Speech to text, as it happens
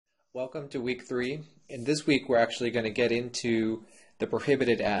Welcome to week 3. In this week, we're actually going to get into the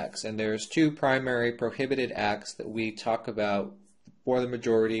prohibited acts. And there's two primary prohibited acts that we talk about for the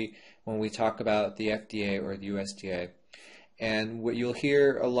majority when we talk about the FDA or the USDA. And what you'll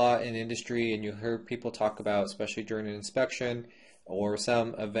hear a lot in industry, and you'll hear people talk about, especially during an inspection or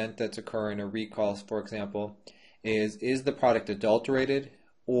some event that's occurring, a recall, for example, is the product adulterated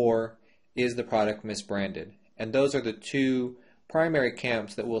or is the product misbranded? And those are the two primary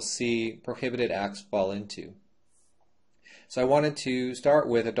camps that we'll see prohibited acts fall into. So I wanted to start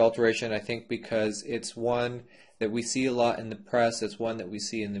with adulteration, I think, because it's one that we see a lot in the press, it's one that we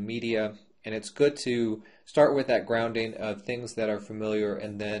see in the media, and it's good to start with that grounding of things that are familiar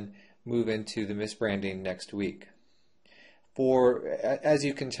and then move into the misbranding next week. As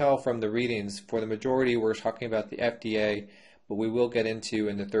you can tell from the readings, for the majority we're talking about the FDA, but we will get into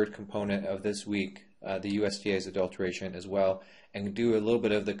in the third component of this week the USDA's adulteration as well, and do a little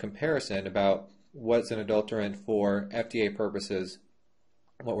bit of the comparison about what's an adulterant for FDA purposes,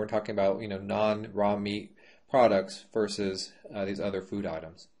 what we're talking about, non-raw meat products versus these other food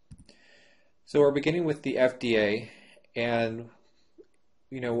items. So we're beginning with the FDA, and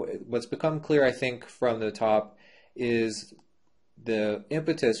what's become clear, I think, from the top is the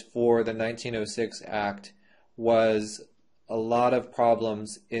impetus for the 1906 Act was a lot of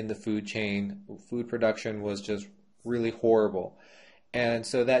problems in the food chain. Food production was just really horrible. And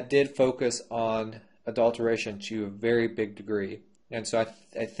so that did focus on adulteration to a very big degree. And so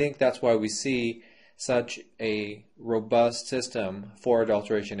I think that's why we see such a robust system for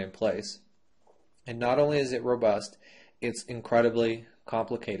adulteration in place. And not only is it robust, it's incredibly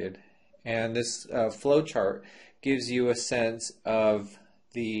complicated. And this flow chart gives you a sense of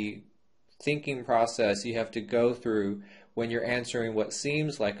the thinking process you have to go through when you're answering what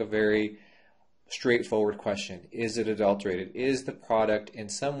seems like a very straightforward question. Is it adulterated? Is the product in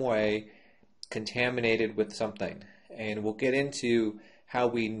some way contaminated with something? And we'll get into how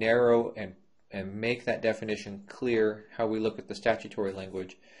we narrow and make that definition clear, how we look at the statutory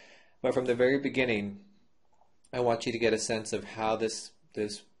language. But from the very beginning, I want you to get a sense of how this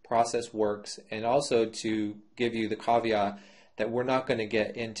process works, and also to give you the caveat that we're not going to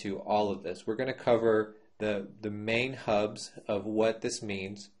get into all of this. We're going to cover the main hubs of what this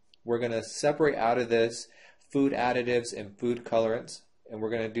means. We're going to separate out of this food additives and food colorants, and we're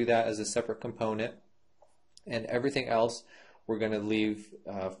going to do that as a separate component. And everything else we're going to leave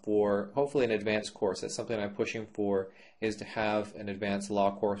for hopefully an advanced course. That's something I'm pushing for, is to have an advanced law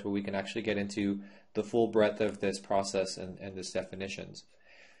course where we can actually get into the full breadth of this process and this definitions.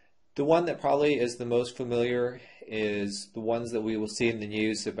 The one that probably is the most familiar is the ones that we will see in the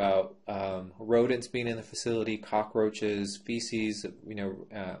news about rodents being in the facility, cockroaches, feces,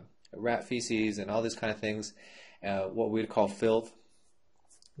 rat feces, and all these kind of things, what we'd call filth.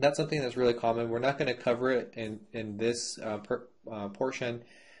 That's something that's really common. We're not going to cover it in this portion,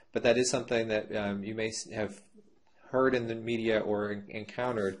 but that is something that you may have heard in the media or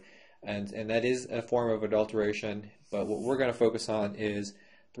encountered, and that is a form of adulteration. But what we're going to focus on is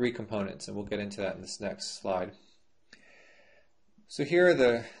 3 components, and we'll get into that in this next slide. So here are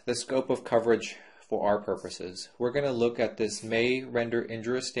the scope of coverage for our purposes. We're going to look at this may render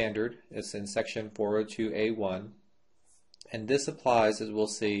injurious standard. It's in section 402A1, and this applies, as we'll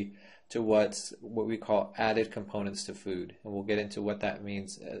see, to what we call added components to food, and we'll get into what that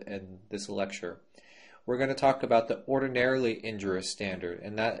means in this lecture. We're going to talk about the ordinarily injurious standard,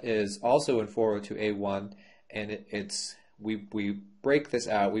 and that is also in 402A1, and we break this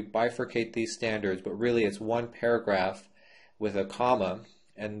out, we bifurcate these standards, but really it's one paragraph with a comma,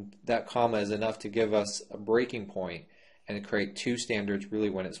 and that comma is enough to give us a breaking point and create 2 standards really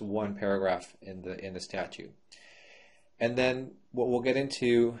when it's one paragraph in the statute. And then what we'll get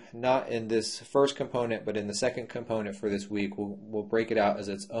into, not in this first component, but in the second component for this week, we'll break it out as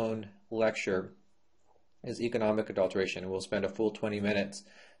its own lecture, is economic adulteration. And we'll spend a full 20 minutes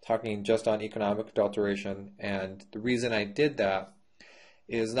talking just on economic adulteration. And the reason I did that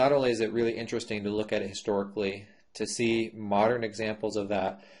is not only is it really interesting to look at it historically, to see modern examples of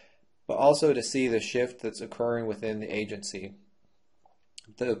that, but also to see the shift that's occurring within the agency.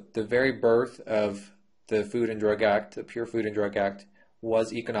 The very birth of the Food and Drug Act, the Pure Food and Drug Act,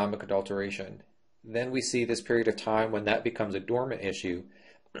 was economic adulteration. Then we see this period of time when that becomes a dormant issue,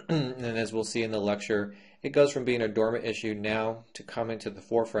 and as we'll see in the lecture, it goes from being a dormant issue now to coming to the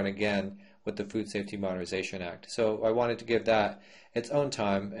forefront again with the Food Safety Modernization Act. So I wanted to give that its own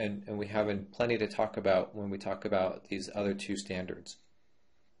time, and we have plenty to talk about when we talk about these other 2 standards.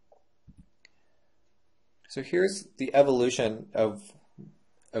 So here's the evolution of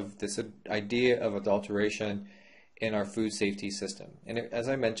this idea of adulteration in our food safety system. And as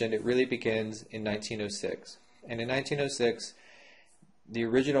I mentioned, it really begins in 1906. And in 1906, the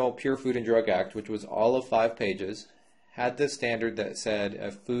original Pure Food and Drug Act, which was all of 5 pages, had this standard that said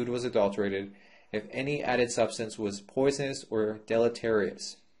if food was adulterated, if any added substance was poisonous or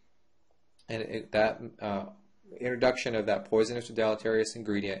deleterious. And that introduction of that poisonous or deleterious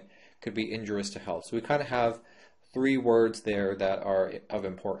ingredient could be injurious to health. So we kind of have 3 words there that are of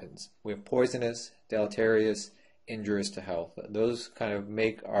importance. We have poisonous, deleterious, injurious to health. Those kind of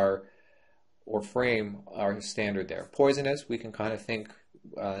make our, or frame our standard there. Poisonous, we can kind of think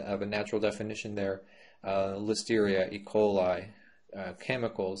of a natural definition there. Listeria, E. coli,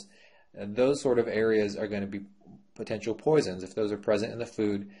 chemicals, and those sort of areas are going to be potential poisons. If those are present in the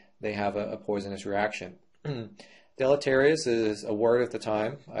food, they have a poisonous reaction. Deleterious is a word at the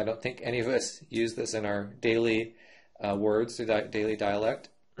time. I don't think any of us use this in our daily words, daily dialect.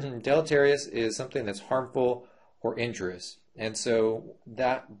 Deleterious is something that's harmful or injurious. And so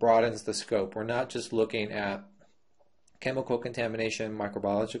that broadens the scope. We're not just looking at chemical contamination,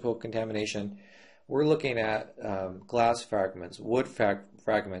 microbiological contamination. We're looking at glass fragments, wood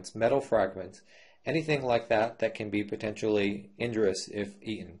fragments, metal fragments, anything like that that can be potentially injurious if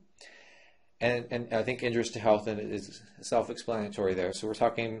eaten. And I think injurious to health is self-explanatory there. So we're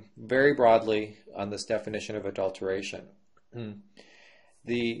talking very broadly on this definition of adulteration.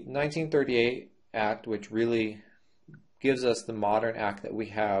 The 1938 Act, which really gives us the modern act that we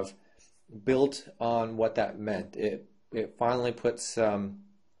have, built on what that meant. It finally puts some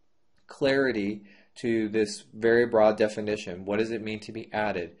clarity to this very broad definition. What does it mean to be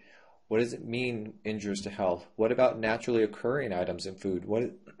added? What does it mean injurious to health? What about naturally occurring items in food?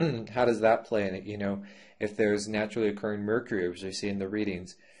 How does that play in it? You know, if there's naturally occurring mercury, which we see in the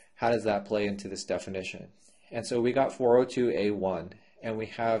readings, how does that play into this definition? And so we got 402A1, and we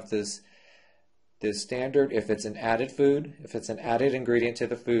have this standard if it's an added food, if it's an added ingredient to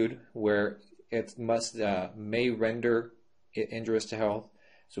the food where it may render it injurious to health.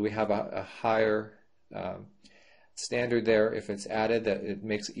 So we have a higher standard there if it's added, that it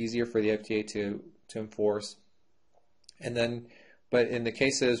makes it easier for the FDA to enforce. And then, but in the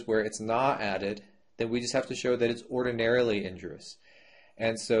cases where it's not added, then we just have to show that it's ordinarily injurious.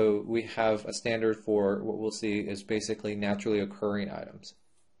 And so we have a standard for what we'll see is basically naturally occurring items.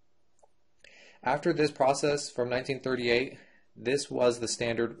 After this process from 1938, this was the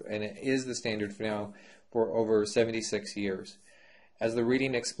standard, and it is the standard for now for over 76 years. As the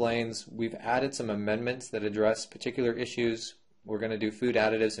reading explains, we've added some amendments that address particular issues. We're going to do food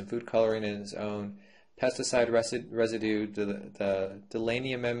additives and food coloring in its own, pesticide residue, the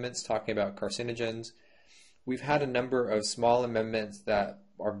Delaney amendments talking about carcinogens. We've had a number of small amendments that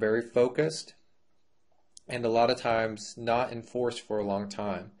are very focused and a lot of times not enforced for a long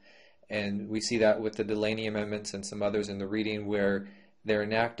time. And we see that with the Delaney amendments and some others in the reading where they're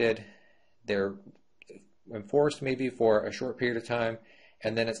enacted, they're enforced maybe for a short period of time,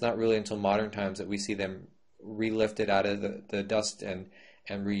 and then it's not really until modern times that we see them relifted out of the dust and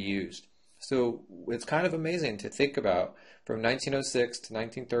reused. So it's kind of amazing to think about from 1906 to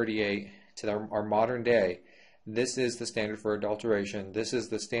 1938 to our modern day. This is the standard for adulteration. This is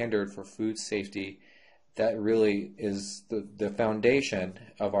the standard for food safety. That really is the foundation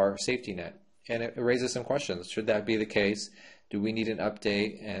of our safety net. And it raises some questions. Should that be the case? Do we need an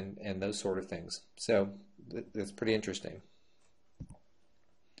update and those sort of things? So that's pretty interesting.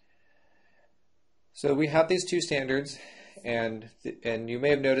 So we have these 2 standards, and you may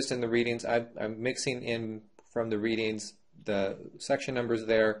have noticed in the readings, I'm mixing in from the readings the section numbers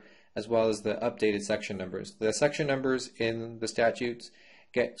there as well as the updated section numbers. The section numbers in the statutes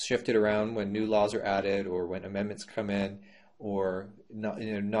get shifted around when new laws are added or when amendments come in, or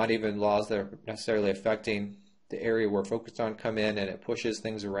not even laws that are necessarily affecting the area we're focused on come in, and it pushes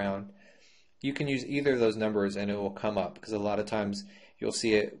things around. You can use either of those numbers and it will come up, because a lot of times you'll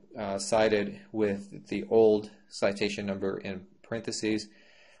see it cited with the old citation number in parentheses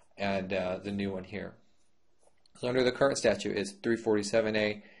and the new one here. So under the current statute it's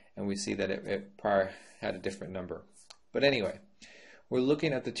 347A, and we see that it prior had a different number. But anyway, we're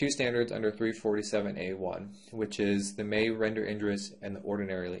looking at the 2 standards under 347A1, which is the may render injurious and the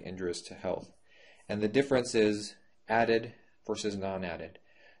ordinarily injurious to health. And the difference is added versus non-added.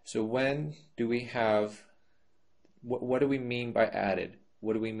 So when do we have, what do we mean by added?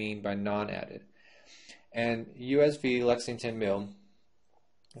 What do we mean by non-added? And US v. Lexington Mill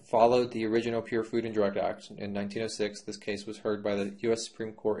followed the original Pure Food and Drug Act in 1906. This case was heard by the US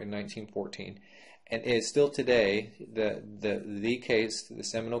Supreme Court in 1914. And it is still today the case, the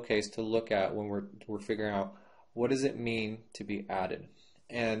seminal case to look at when we're figuring out what does it mean to be added.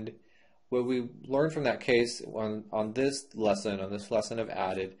 And what we learned from that case on this lesson of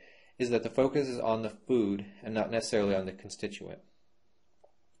added, is that the focus is on the food and not necessarily on the constituent.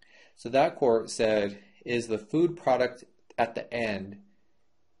 So that court said, is the food product at the end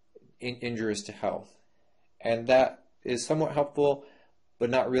injurious to health? And that is somewhat helpful, but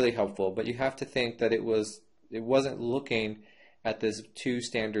not really helpful. But you have to think that it wasn't looking at these two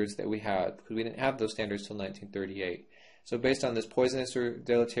standards that we had, because we didn't have those standards till 1938. So based on this poisonous or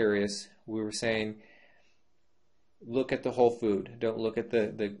deleterious, we were saying, look at the whole food. Don't look at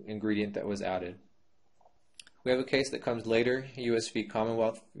the ingredient that was added. We have a case that comes later, U.S. v.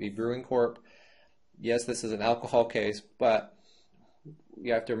 Commonwealth v. Brewing Corp. Yes, this is an alcohol case, but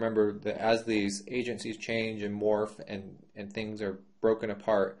you have to remember that as these agencies change and morph and things are broken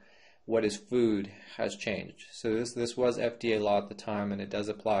apart, what is food has changed. So this was FDA law at the time, and it does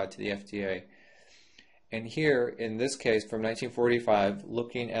apply to the FDA. And here, in this case from 1945,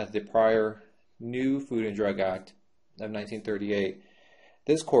 looking at the prior new Food and Drug Act of 1938,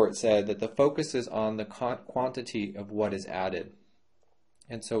 this court said that the focus is on the quantity of what is added.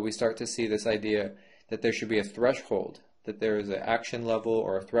 And so we start to see this idea that there should be a threshold, that there is an action level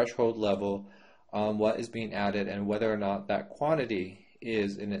or a threshold level on what is being added and whether or not that quantity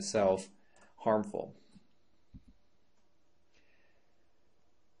is in itself harmful.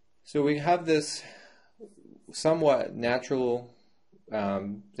 So we have this somewhat natural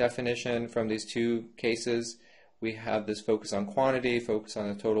definition from these two cases. We have this focus on quantity, focus on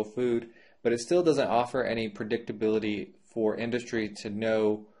the total food, but it still doesn't offer any predictability for industry to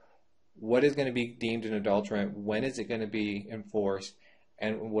know what is going to be deemed an adulterant, when is it going to be enforced,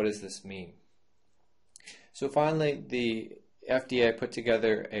 and what does this mean. So finally, the FDA put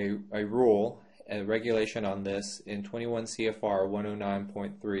together a rule, a regulation on this in 21 CFR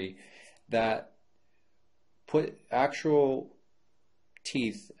 109.3 that put actual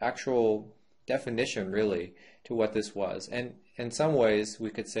teeth, actual definition really to what this was. And in some ways we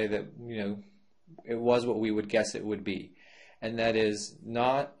could say that, it was what we would guess it would be. And that is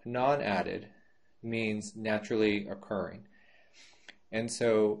non-added means naturally occurring. And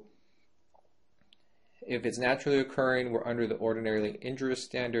so if it's naturally occurring, we're under the ordinarily injurious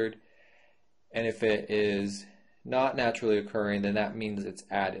standard. And if it is not naturally occurring, then that means it's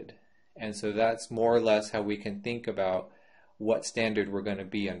added. And so that's more or less how we can think about what standard we're going to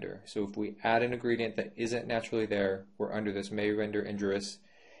be under. So if we add an ingredient that isn't naturally there, we're under this may render injurious.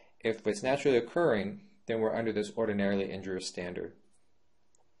 If it's naturally occurring, then we're under this ordinarily injurious standard.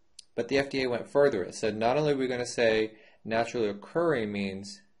 But the FDA went further. It said not only are we going to say naturally occurring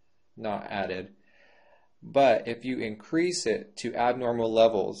means not added, but if you increase it to abnormal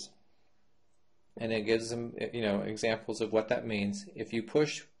levels, and it gives them examples of what that means. If you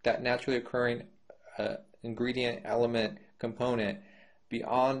push that naturally occurring ingredient, element, component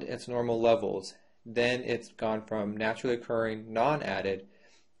beyond its normal levels, then it's gone from naturally occurring non-added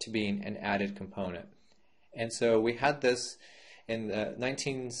to being an added component. And so we had this in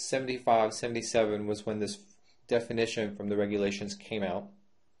 1975-77 was when this definition from the regulations came out.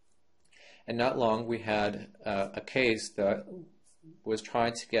 And not long we had a case that was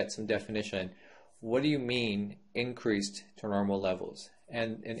trying to get some definition. What do you mean increased to normal levels?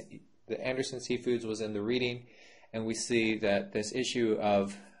 And the Anderson Seafoods was in the reading, and we see that this issue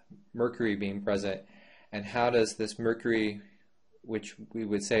of mercury being present, and how does this mercury, which we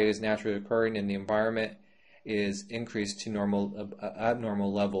would say is naturally occurring in the environment, is increased to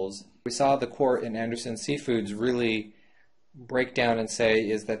abnormal levels. We saw the court in Anderson Seafoods really break down and say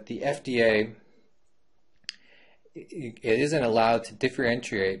is that the FDA, it isn't allowed to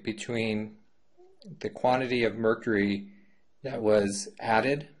differentiate between the quantity of mercury that was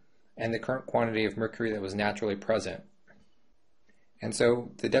added and the current quantity of mercury that was naturally present. And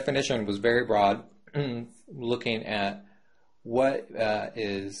so the definition was very broad, looking at what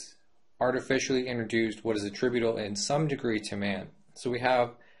is artificially introduced, what is attributable in some degree to man. So we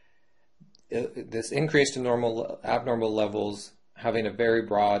have this increase to abnormal levels having a very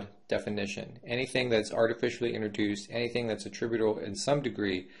broad definition. Anything that's artificially introduced, anything that's attributable in some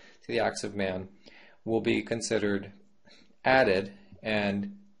degree to the acts of man will be considered added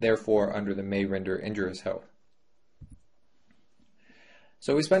and therefore under the may render injurious health.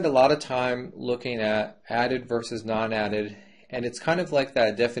 So we spend a lot of time looking at added versus non-added, and it's kind of like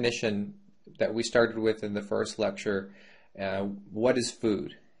that definition that we started with in the first lecture, what is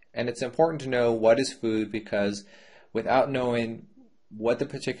food? And it's important to know what is food, because without knowing what the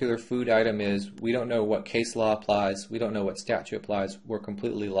particular food item is, we don't know what case law applies, we don't know what statute applies, we're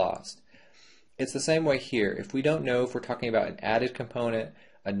completely lost. It's the same way here. If we don't know if we're talking about an added component,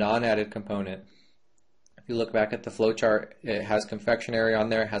 a non-added component, if you look back at the flow chart, it has confectionery on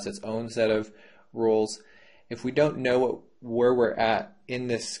there, it has its own set of rules. If we don't know where we're at in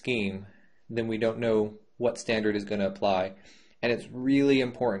this scheme, then we don't know what standard is going to apply. And it's really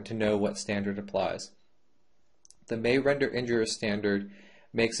important to know what standard applies. The may render injurious standard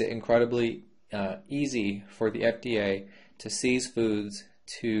makes it incredibly easy for the FDA to seize foods,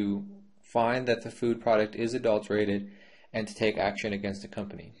 to find that the food product is adulterated, and to take action against a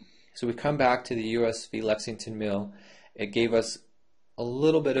company. So we come back to the U.S. v. Lexington Mill. It gave us a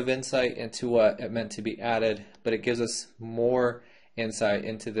little bit of insight into what it meant to be added, but it gives us more insight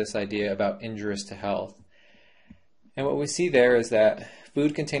into this idea about injurious to health. And what we see there is that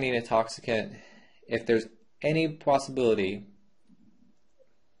food containing a toxicant, if there's any possibility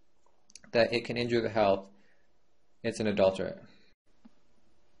that it can injure the health, it's an adulterant.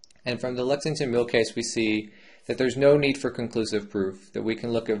 And from the Lexington Mill case, we see that there's no need for conclusive proof, that we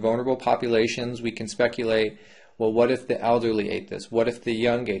can look at vulnerable populations, we can speculate, well, what if the elderly ate this? What if the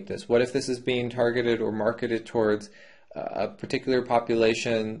young ate this? What if this is being targeted or marketed towards a particular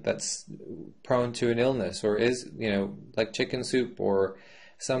population that's prone to an illness, or is, like chicken soup or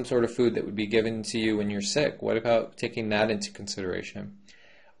some sort of food that would be given to you when you're sick? What about taking that into consideration?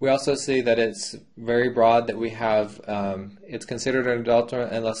 We also see that it's very broad, that we have, it's considered an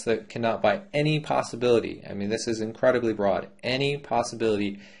adulterant unless it cannot by any possibility, I mean this is incredibly broad, any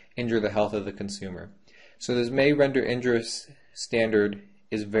possibility injure the health of the consumer. So this may render injurious standard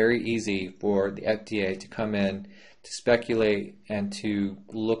is very easy for the FDA to come in, to speculate and to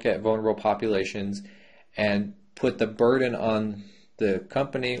look at vulnerable populations and put the burden on the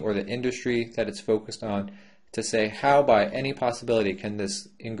company or the industry that it's focused on to say how by any possibility can this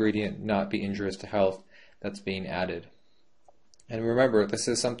ingredient not be injurious to health that's being added. And remember, this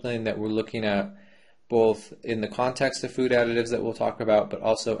is something that we're looking at both in the context of food additives that we'll talk about, but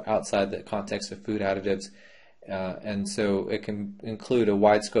also outside the context of food additives. And so it can include a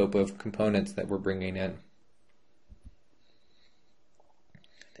wide scope of components that we're bringing in.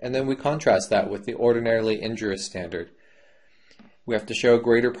 And then we contrast that with the ordinarily injurious standard. We have to show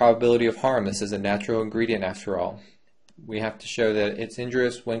greater probability of harm. This is a natural ingredient after all. We have to show that it's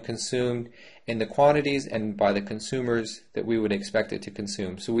injurious when consumed in the quantities and by the consumers that we would expect it to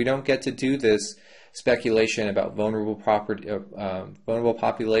consume. So we don't get to do this speculation about vulnerable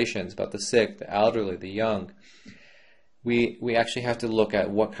populations, about the sick, the elderly, the young. We actually have to look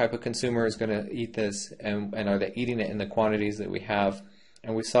at what type of consumer is going to eat this, and are they eating it in the quantities that we have.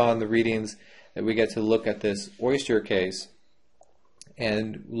 And we saw in the readings that we get to look at this oyster case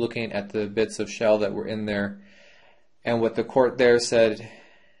and looking at the bits of shell that were in there. And what the court there said,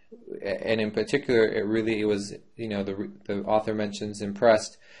 and in particular, it was, the author mentions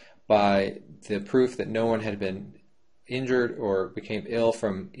impressed by the proof that no one had been injured or became ill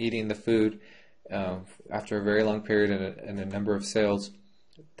from eating the food after a very long period and a number of sales,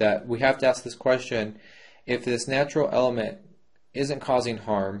 that we have to ask this question: if this natural element isn't causing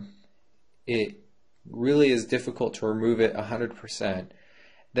harm, it really is difficult to remove it 100%,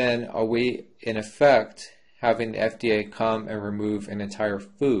 then are we in effect having the FDA come and remove an entire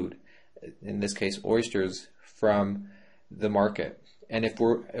food, in this case oysters, from the market? And if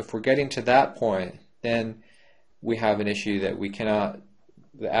we're getting to that point, then we have an issue that we cannot,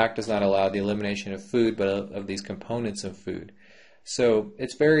 the Act does not allow the elimination of food, but of these components of food. So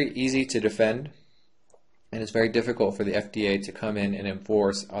it's very easy to defend, and it's very difficult for the FDA to come in and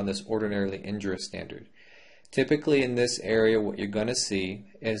enforce on this ordinarily injurious standard. Typically in this area, what you're going to see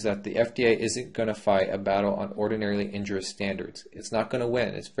is that the FDA isn't going to fight a battle on ordinarily injurious standards. It's not going to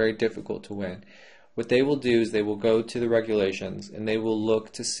win. It's very difficult to win. What they will do is they will go to the regulations and they will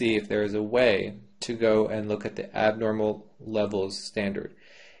look to see if there is a way to go and look at the abnormal levels standard.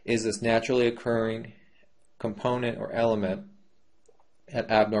 Is this naturally occurring component or element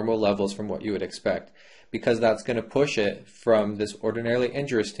at abnormal levels from what you would expect? Because that's going to push it from this ordinarily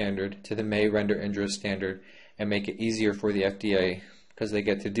injurious standard to the may render injurious standard and make it easier for the FDA, because they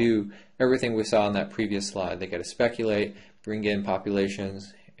get to do everything we saw on that previous slide. They get to speculate, bring in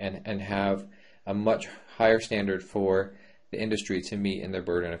populations, and have a much higher standard for the industry to meet in their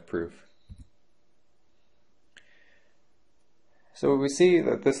burden of proof. So what we see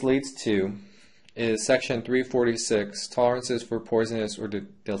that this leads to is Section 346, tolerances for poisonous or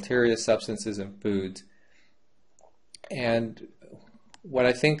deleterious substances in foods. And what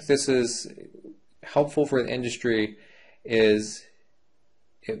I think this is helpful for the industry is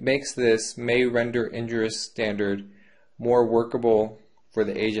it makes this may render injurious standard more workable for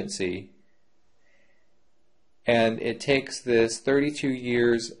the agency. And it takes this 32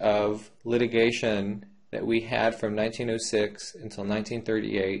 years of litigation that we had from 1906 until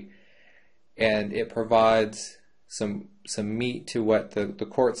 1938 and it provides some meat to what the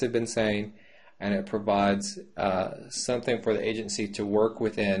courts have been saying, and it provides something for the agency to work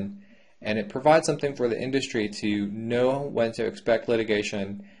within, and it provides something for the industry to know when to expect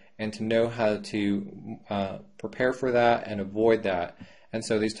litigation and to know how to prepare for that and avoid that. And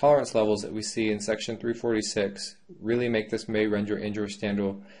so these tolerance levels that we see in Section 346 really make this may render injurious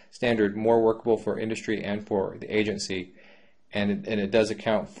standard more workable for industry and for the agency, and it does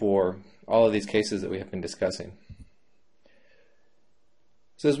account for all of these cases that we have been discussing.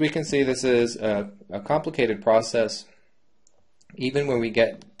 So as we can see, this is a complicated process. Even when we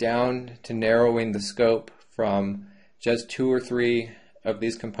get down to narrowing the scope from just 2 or 3 of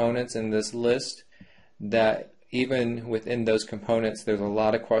these components in this list, that even within those components there's a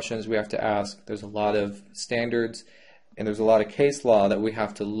lot of questions we have to ask, there's a lot of standards, and there's a lot of case law that we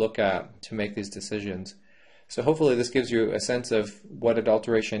have to look at to make these decisions. So hopefully this gives you a sense of what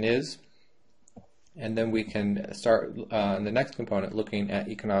adulteration is, and then we can start in the next component looking at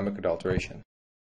economic adulteration.